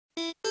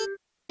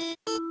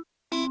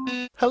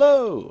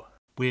Hello!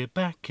 We're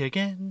back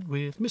again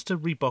with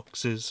Mystery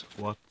Boxes.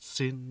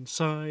 What's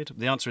inside?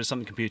 The answer is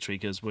something computery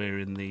because we're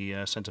in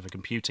the Centre for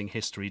Computing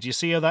History. Do you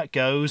see how that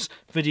goes?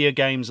 Video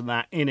games and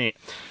that in it.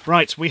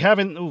 Right, we have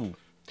in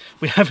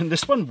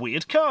this one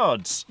weird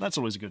cards. That's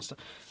always a good stuff.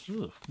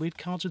 Ooh, weird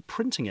cards with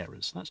printing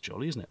errors. That's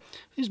jolly, isn't it?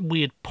 These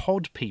weird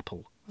pod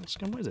people. Let's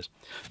go. What is this?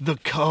 The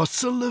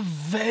Castle of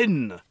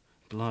Venn.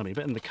 Blimey,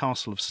 better than the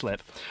Castle of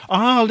Slep.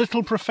 Ah,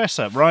 Little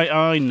Professor. Right,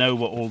 I know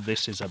what all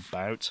this is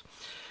about.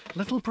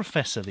 Little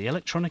Professor, the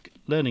electronic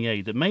learning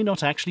aid that may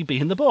not actually be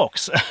in the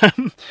box.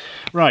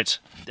 Right,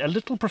 a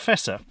Little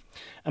Professor.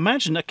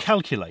 Imagine a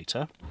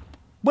calculator.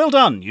 Well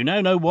done, you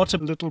now know what a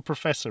Little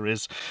Professor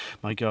is.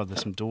 My God,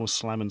 there's some doors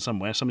slamming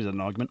somewhere. Somebody's had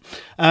an argument.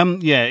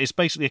 Yeah, it's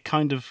basically a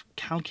kind of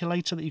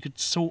calculator that you could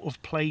sort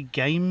of play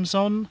games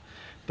on,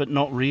 but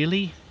not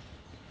really.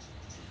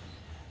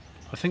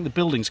 I think the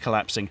building's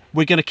collapsing.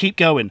 We're going to keep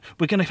going.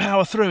 We're going to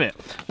power through it.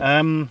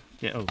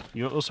 Yeah. Oh,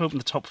 you also open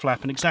the top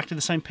flap and exactly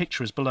the same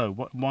picture as below.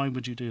 Why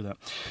would you do that?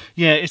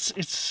 Yeah,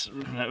 it's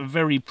a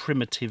very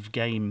primitive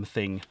game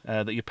thing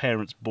that your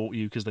parents bought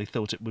you because they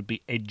thought it would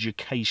be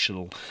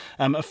educational.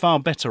 A far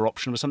better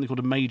option was something called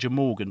a Major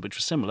Morgan, which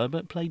was similar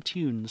but played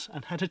tunes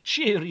and had a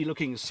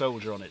cheery-looking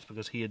soldier on it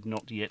because he had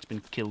not yet been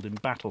killed in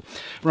battle.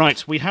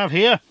 Right, we have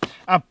here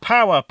a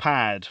power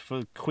pad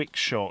for quick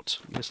shot.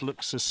 This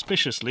looks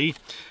suspiciously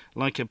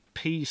like a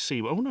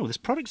PC. Oh no, this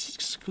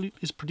product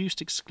is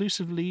produced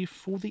exclusively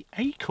for the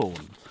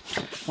Acorn.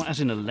 What, as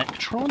in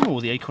Electron or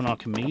the Acorn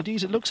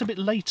Archimedes? It looks a bit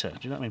later, do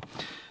you know what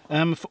I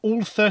mean? For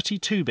all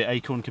 32-bit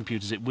Acorn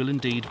computers, it will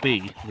indeed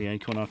be the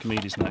Acorn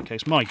Archimedes in that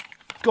case. My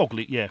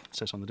goggly, yeah, it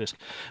says on the disc.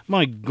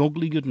 My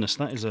goggly goodness,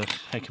 that is a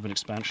heck of an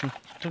expansion.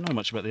 I don't know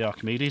much about the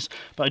Archimedes,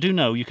 but I do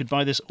know you could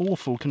buy this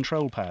awful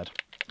control pad.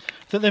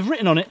 That they've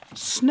written on it,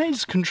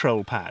 SNES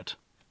control pad.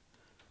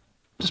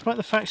 Despite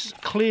the fact it's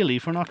clearly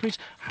for an Archimedes.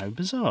 How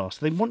bizarre. So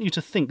they want you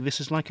to think this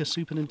is like a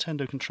Super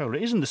Nintendo controller.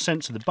 It is in the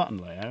sense of the button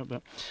layout,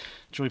 but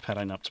joypad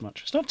ain't up to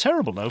much. It's not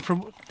terrible, though.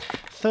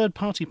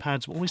 Third-party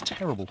pads were always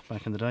terrible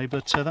back in the day,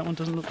 but that one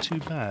doesn't look too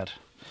bad.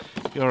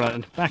 All right,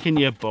 and back in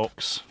your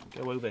box.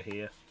 Go over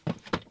here.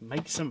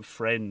 Make some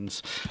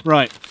friends.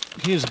 Right,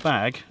 here's a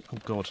bag. Oh,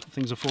 God,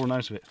 things are falling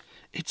out of it.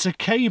 It's a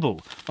cable.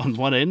 On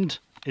one end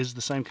is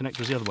the same connector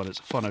as the other one. It's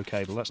a phono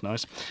cable. That's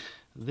nice.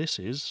 This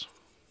is...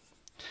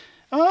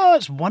 Oh,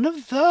 it's one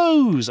of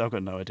those! I've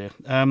got no idea.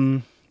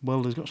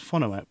 Well, there's got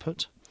phono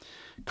output.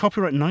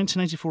 Copyright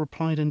 1984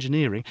 Applied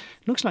Engineering.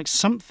 Looks like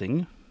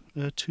something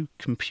to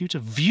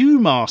Computer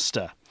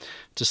Viewmaster.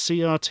 To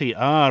CRT.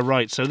 Ah,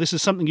 right. So this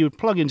is something you would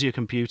plug into your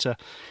computer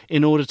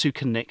in order to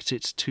connect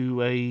it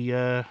to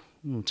a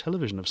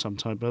television of some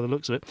type by the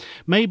looks of it.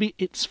 Maybe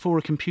it's for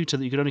a computer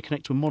that you could only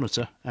connect to a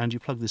monitor, and you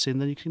plug this in,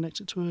 then you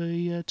connect it to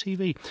a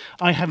TV.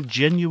 I have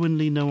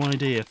genuinely no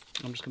idea.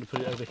 I'm just going to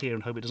put it over here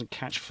and hope it doesn't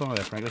catch fire,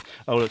 frankly.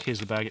 Oh, look, here's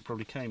the bag. It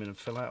probably came in and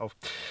fell out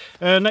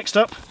of. Next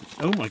up,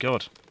 oh my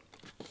God,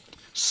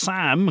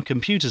 Sam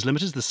Computers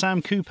Limited, the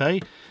Sam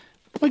Coupe.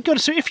 My God,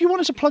 so if you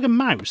wanted to plug a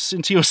mouse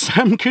into your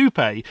Sam Coupe,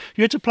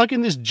 you had to plug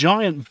in this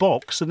giant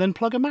box and then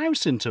plug a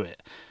mouse into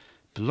it.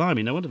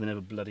 Blimey, no wonder they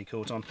never bloody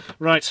caught on.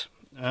 Right.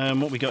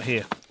 What we got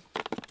here?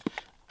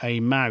 A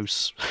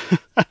mouse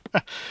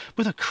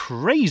with a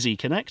crazy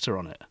connector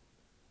on it.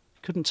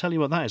 Couldn't tell you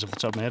what that is off the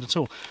top of my head at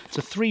all. It's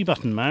a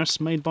 3-button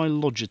mouse made by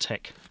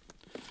Logitech.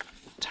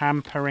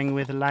 Tampering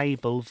with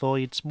label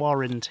voids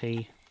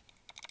warranty.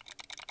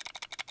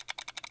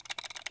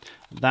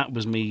 That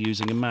was me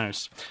using a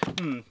mouse.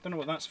 Don't know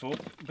what that's for,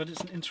 but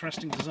it's an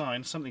interesting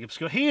design, something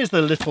obscure. Here's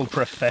the Little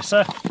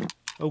Professor.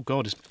 Oh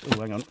God,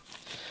 oh, hang on.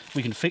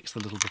 We can fix the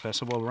Little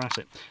Professor while we're at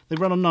it. They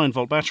run on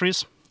 9-volt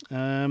batteries,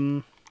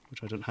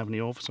 which I don't have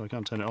any of, so I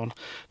can't turn it on.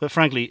 But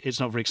frankly,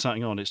 it's not very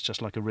exciting on. It's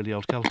just like a really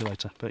old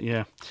calculator. But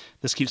yeah,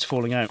 this keeps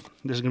falling out.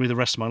 This is going to be the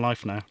rest of my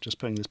life now, just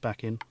putting this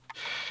back in.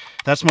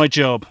 That's my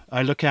job.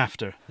 I look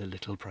after the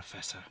Little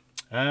Professor.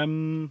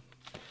 Can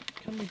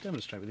we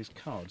demonstrate with these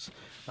cards?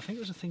 I think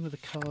there's a thing with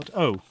the card.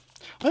 Oh,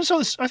 I saw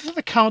this. I thought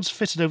the cards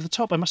fitted over the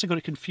top. I must have got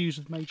it confused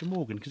with Major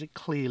Morgan because it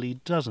clearly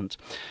doesn't.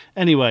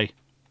 Anyway.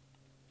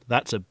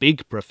 That's a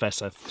big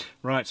professor.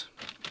 Right.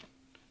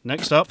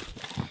 Next up,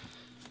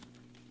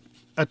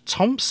 a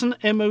Thompson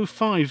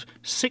MO5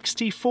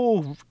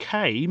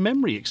 64K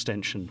memory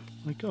extension.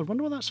 My God, I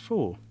wonder what that's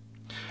for.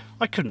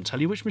 I couldn't tell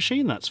you which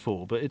machine that's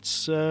for, but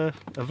it's a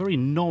very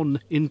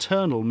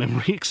non-internal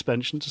memory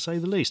expansion, to say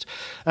the least.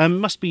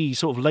 Must be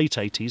sort of late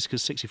 80s,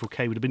 because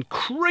 64K would have been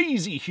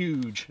crazy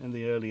huge in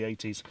the early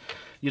 80s.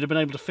 You'd have been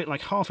able to fit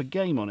like half a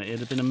game on it. It'd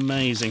have been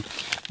amazing.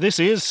 This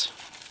is...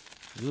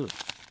 Ugh,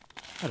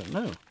 I don't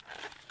know.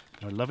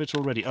 I love it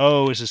already.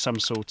 Oh, this is some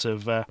sort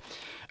of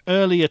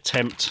early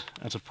attempt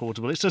at a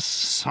portable. It's a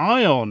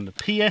Scion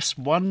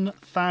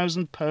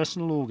PS1000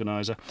 personal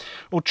organiser,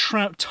 or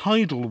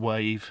tidal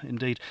wave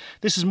indeed.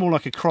 This is more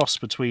like a cross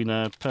between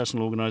a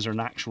personal organiser and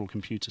an actual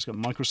computer. It's got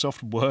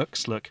Microsoft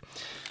Works, look,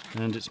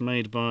 and it's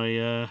made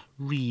by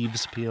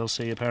Reeves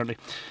PLC apparently.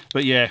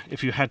 But yeah,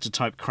 if you had to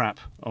type crap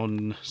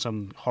on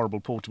some horrible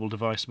portable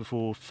device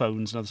before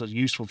phones and other such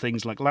useful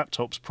things like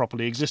laptops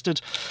properly existed,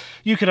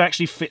 you could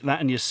actually fit that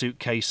in your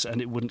suitcase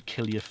and it wouldn't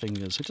kill your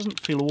fingers. It doesn't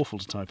feel awful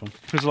to type on.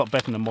 It feels a lot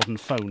better than a modern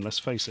phone, let's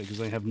face it, because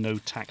they have no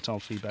tactile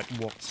feedback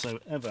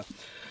whatsoever.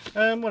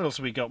 What else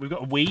have we got? We've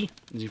got a Wii,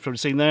 as you've probably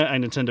seen there, a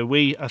Nintendo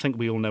Wii. I think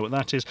we all know what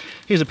that is.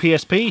 Here's a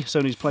PSP,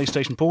 Sony's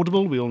PlayStation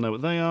Portable. We all know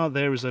what they are.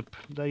 There is a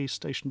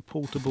PlayStation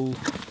Portable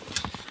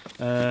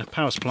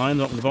power supply in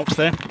the bottom of the box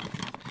there.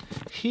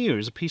 Here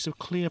is a piece of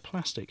clear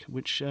plastic,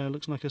 which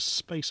looks like a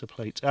spacer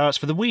plate. It's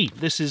for the Wii.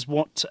 This is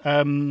what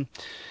the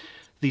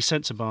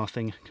sensor bar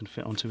thing can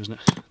fit onto, isn't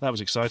it? That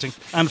was exciting.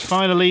 And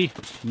finally,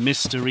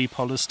 mystery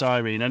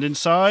polystyrene. And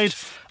inside,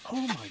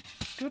 oh my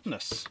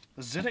goodness,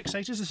 a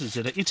ZX80. Is this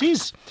a ZX? It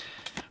is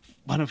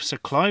one of Sir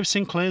Clive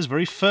Sinclair's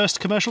very first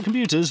commercial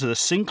computers, the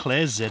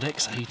Sinclair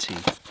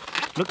ZX80.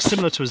 Looks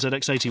similar to a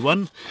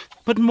ZX81,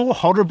 but more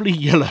horribly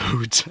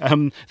yellowed.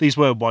 These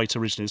were white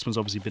originally. This one's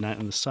obviously been out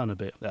in the sun a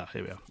bit. Ah,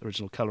 here we are,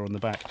 original colour on the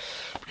back.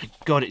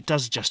 God, it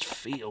does just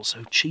feel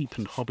so cheap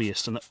and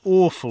hobbyist. And the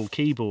awful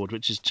keyboard,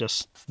 which is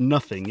just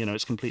nothing. You know,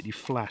 it's completely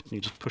flat and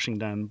you're just pushing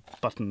down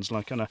buttons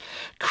like on a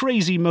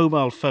crazy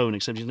mobile phone,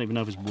 except you don't even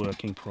know if it's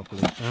working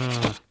properly.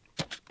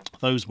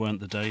 Those weren't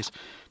the days.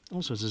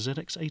 Also, there's a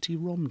ZX80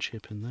 ROM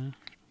chip in there.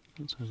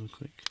 Let's have a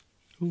quick...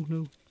 Oh,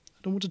 no.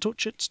 I don't want to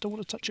touch it. Don't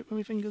want to touch it with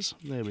my fingers.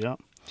 There we are.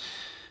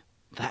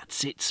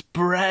 That's its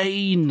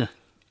brain.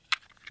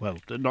 Well,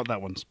 not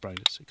that one's brain.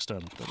 It's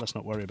external, but let's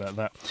not worry about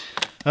that.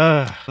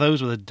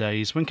 Those were the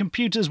days when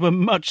computers were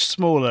much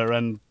smaller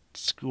and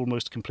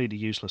almost completely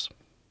useless.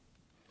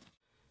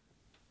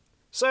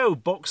 So,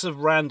 box of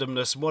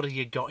randomness. What have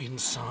you got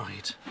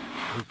inside?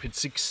 Hope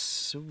it's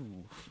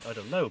I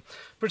don't know.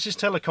 British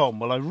Telecom.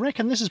 Well, I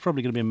reckon this is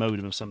probably going to be a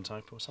modem of some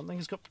type or something.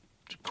 It's got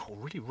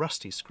really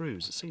rusty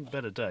screws. It's seen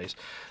better days.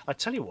 I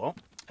tell you what,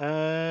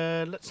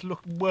 let's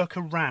work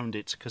around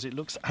it because it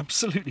looks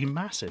absolutely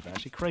massive,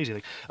 actually. Crazy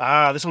thing.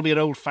 This will be an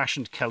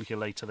old-fashioned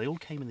calculator. They all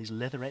came in these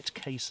leatherette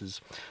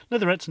cases.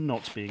 Leatherette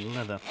not being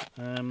leather.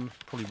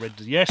 Probably red.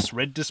 Yes,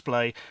 red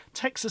display.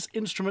 Texas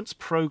Instruments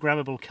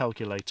programmable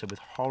calculator with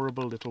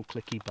horrible little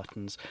clicky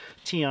buttons.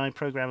 TI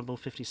programmable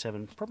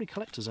 57. Probably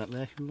collectors out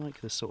there who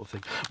like this sort of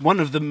thing. One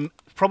of them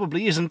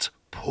probably isn't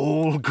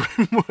Paul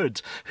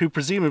Grimwood, who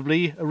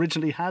presumably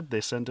originally had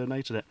this and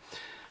donated it.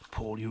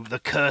 Paul, the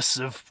curse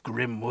of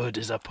Grimwood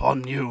is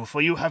upon you,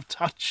 for you have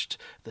touched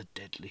the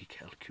deadly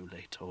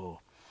calculator.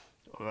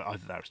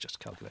 Either that was just a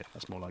calculator,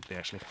 that's more likely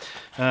actually.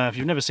 If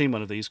you've never seen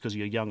one of these because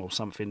you're young or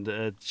something,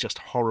 just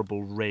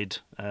horrible red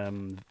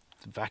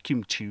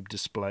vacuum tube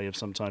display of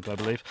some type, I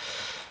believe.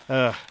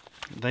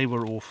 They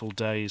were awful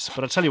days,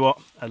 but I tell you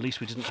what, at least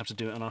we didn't have to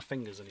do it on our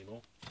fingers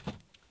anymore.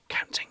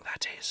 Counting,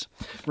 that is.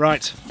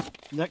 Right,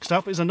 next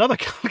up is another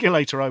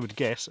calculator, I would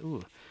guess.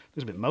 Ooh,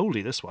 it's a bit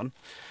mouldy, this one.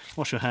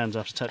 Wash your hands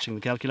after touching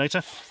the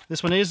calculator.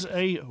 This one is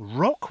a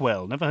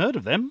Rockwell. Never heard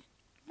of them.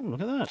 Ooh,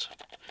 look at that.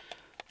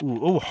 Ooh,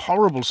 oh,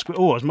 horrible.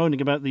 Oh, I was moaning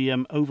about the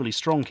overly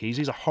strong keys.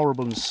 These are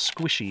horrible and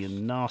squishy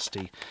and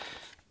nasty.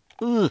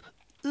 Ugh,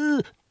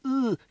 ugh,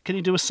 ugh. Can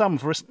you do a sum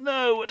for us?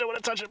 No, I don't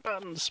want to touch the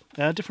buttons.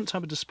 Different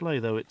type of display,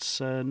 though. It's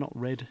not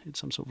red. It's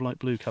some sort of light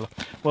blue colour.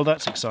 Well,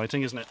 that's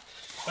exciting, isn't it?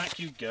 Back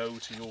you go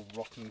to your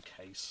rotten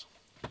case.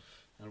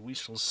 And we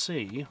shall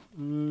see.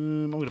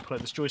 I'm going to pull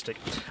out this joystick.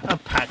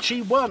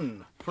 Apache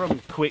 1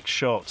 from Quick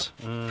Shot.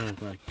 Oh,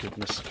 my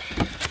goodness.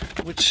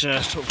 Which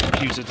sort of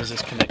computer does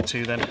this connect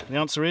to then? The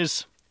answer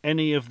is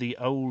any of the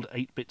old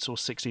 8-bits or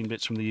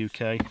 16-bits from the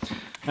UK.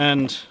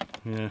 And,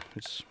 yeah,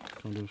 it's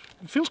kind of...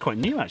 It feels quite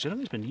new, actually. I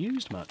don't think it's been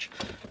used much.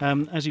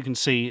 As you can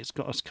see, it's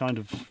got us kind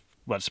of...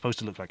 Well, it's supposed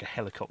to look like a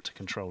helicopter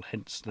control,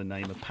 hence the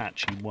name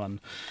Apache 1.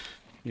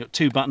 You've got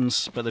two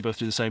buttons, but they both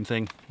do the same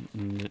thing.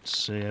 And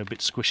it's a bit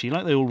squishy,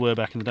 like they all were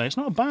back in the day. It's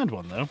not a bad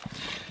one, though.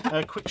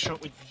 Quick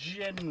Shot were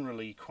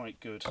generally quite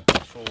good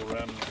for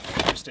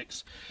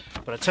joysticks.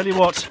 But I tell you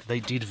what, they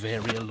did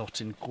vary a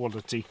lot in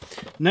quality.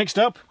 Next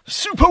up,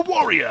 Super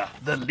Warrior,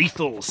 the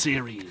Lethal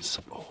series.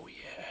 Oh, yeah.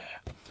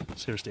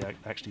 Seriously, it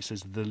actually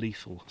says the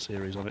Lethal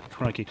series on it.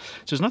 Crikey.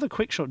 So there's another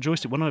Quick Shot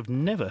joystick, one I've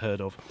never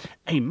heard of.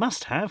 A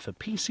must-have for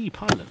PC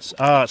pilots.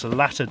 It's a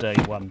latter-day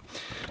one.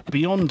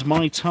 Beyond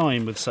my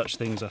time with such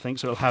things, I think.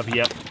 So it'll have,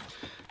 yep,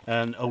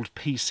 an old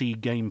PC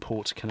game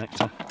port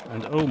connector.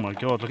 And oh my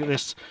god, look at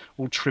this.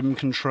 All trim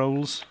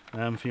controls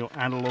for your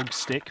analog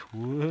stick.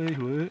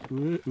 Man,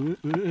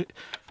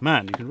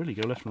 you can really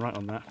go left and right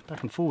on that.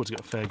 Back and forward's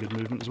got a fair good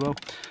movement as well.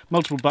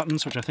 Multiple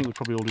buttons, which I think would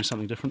probably all do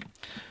something different.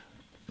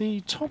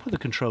 The top of the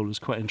controller is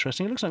quite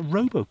interesting. It looks like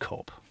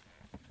Robocop.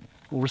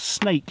 Or a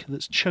snake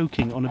that's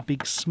choking on a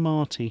big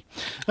Smartie.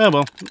 Oh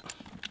well.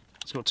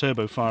 It's got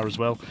turbo fire as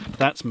well.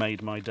 That's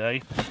made my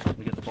day. Let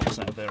me get the box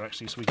out of there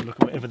actually so we can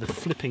look at whatever the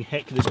flipping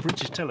heck this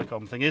British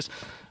Telecom thing is.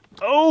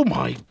 Oh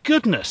my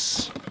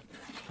goodness!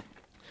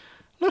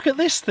 Look at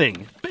this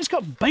thing. But it's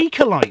got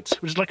Bakelite,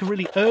 which is like a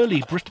really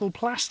early brittle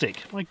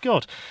plastic. My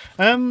God.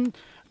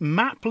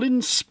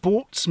 Maplin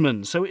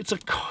Sportsman. So it's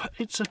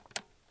a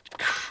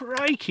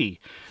crikey,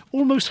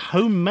 almost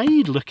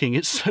homemade looking.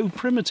 It's so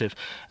primitive.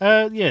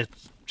 Yeah,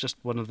 just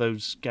one of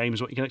those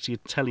games what you can actually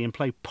telly and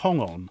play Pong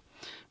on,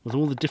 with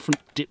all the different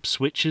dip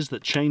switches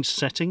that change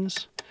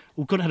settings.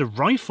 Oh, God, it had a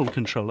rifle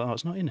controller. Oh,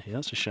 it's not in here.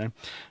 That's a shame.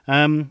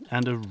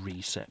 And a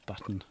reset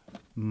button.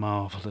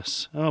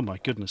 Marvellous. Oh, my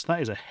goodness.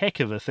 That is a heck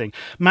of a thing.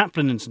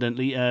 Maplin,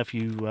 incidentally, if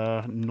you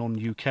are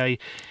non-UK,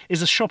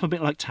 is a shop a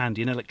bit like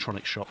Tandy, an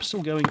electronics shop.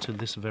 Still going to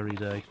this very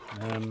day.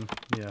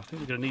 Yeah, I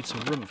think we're going to need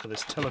some room for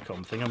this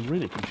telecom thing. I'm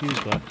really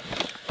confused by it.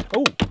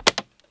 Oh,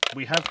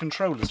 we have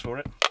controllers for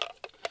it.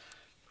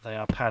 They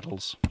are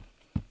paddles.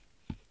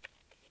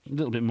 A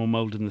little bit more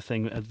mould in the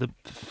thing. The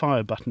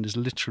fire button is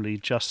literally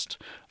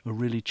just a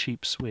really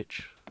cheap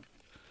switch.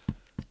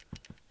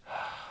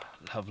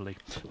 Lovely.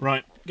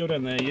 Right, go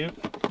down there, you,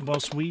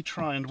 whilst we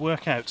try and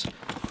work out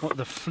what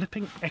the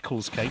flipping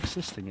Eccles cakes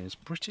this thing is.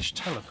 British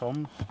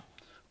Telecom.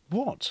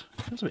 What?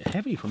 It feels a bit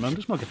heavy from under.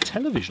 It's like a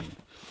television.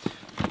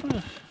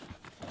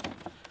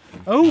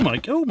 Oh my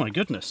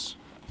goodness.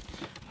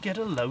 Get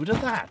a load of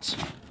that.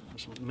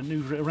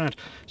 Manoeuvre it around.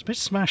 It's a bit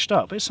smashed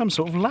up. It's some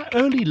sort of well,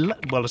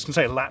 I was going to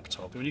say a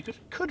laptop. I mean, you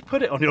could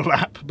put it on your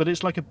lap, but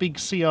it's like a big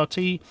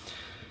CRT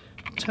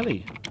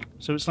telly.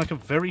 So it's like a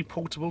very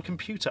portable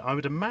computer, I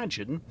would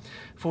imagine,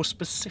 for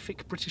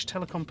specific British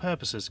Telecom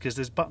purposes, because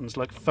there's buttons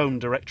like phone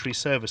directory,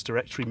 service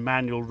directory,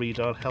 manual,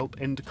 redial, help,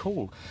 end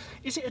call.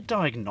 Is it a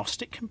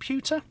diagnostic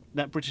computer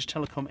that British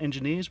Telecom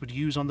engineers would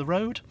use on the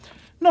road?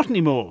 Not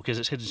anymore, because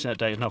it's hidden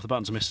outdated and half the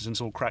buttons are missing and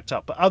it's all cracked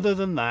up. But other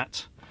than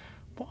that,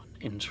 what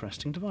an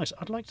interesting device.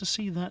 I'd like to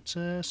see that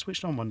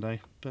switched on one day,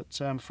 but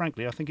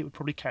frankly, I think it would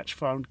probably catch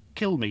fire and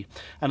kill me.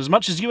 And as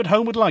much as you at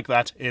home would like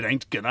that, it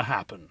ain't gonna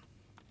happen.